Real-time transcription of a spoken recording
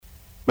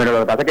Pero lo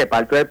que pasa es que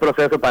parte del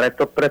proceso para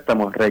estos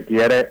préstamos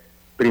requiere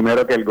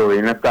primero que el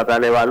gobierno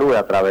estatal evalúe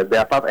a través de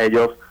AFAP.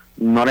 Ellos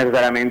no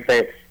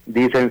necesariamente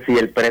dicen si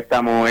el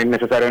préstamo es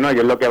necesario o no,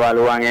 ellos lo que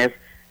evalúan es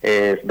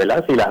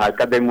 ¿verdad? Si las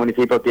arcas del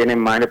municipio tienen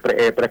más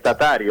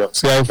prestatarios.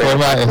 Sí, hay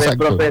forma,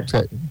 exacto.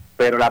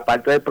 Pero la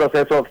parte del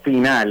proceso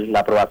final, la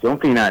aprobación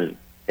final,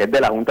 es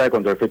de la Junta de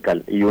Control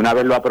Fiscal. Y una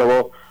vez lo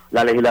aprobó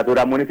la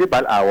legislatura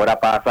municipal, ahora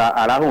pasa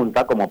a la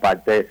Junta como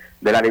parte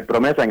de la ley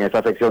promesa en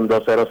esa sección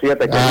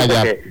 207 que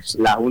dice que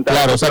la Junta de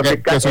Control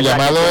Fiscal... que su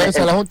llamado es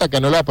a la Junta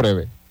que no lo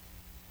apruebe.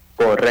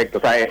 Correcto,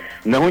 o sea,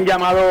 no es un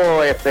llamado,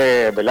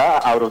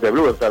 ¿verdad?, out of the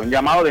blue, o sea, un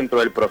llamado dentro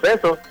del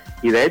proceso.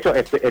 Y de hecho,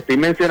 estoy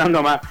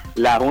mencionando más,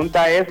 la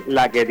Junta es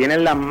la que tiene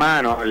en las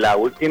manos la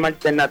última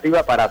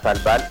alternativa para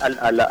salvar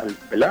a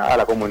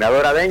la comunidad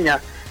doradeña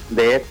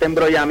de este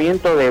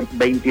embrollamiento de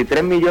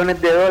 $23 millones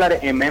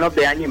en menos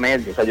de año y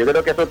medio. O sea, yo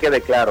creo que eso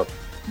quede claro.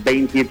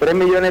 $23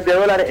 millones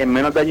en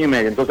menos de año y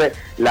medio. Entonces,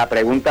 la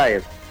pregunta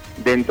es,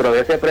 dentro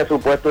de ese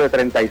presupuesto de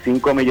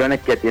 35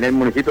 millones que tiene el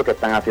municipio, ¿qué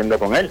están haciendo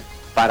con él?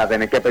 Para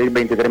tener que pedir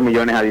 23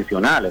 millones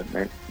adicionales.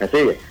 ¿Me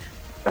sigue?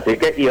 Así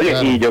que,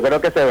 y yo creo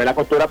que se ve la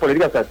postura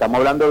política, o sea, estamos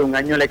hablando de un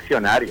año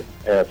eleccionario,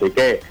 así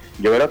que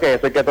yo creo que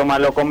eso hay que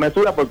tomarlo con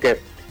mesura, porque,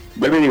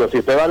 vuelvo y digo, si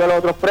usted va a los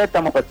otros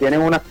préstamos, pues tienen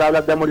unas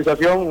tablas de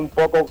amortización un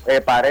poco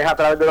parejas a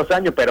través de los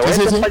años, pero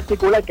en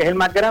particular, que es el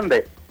más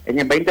grande, en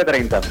el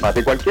 2030,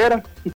 así cualquiera.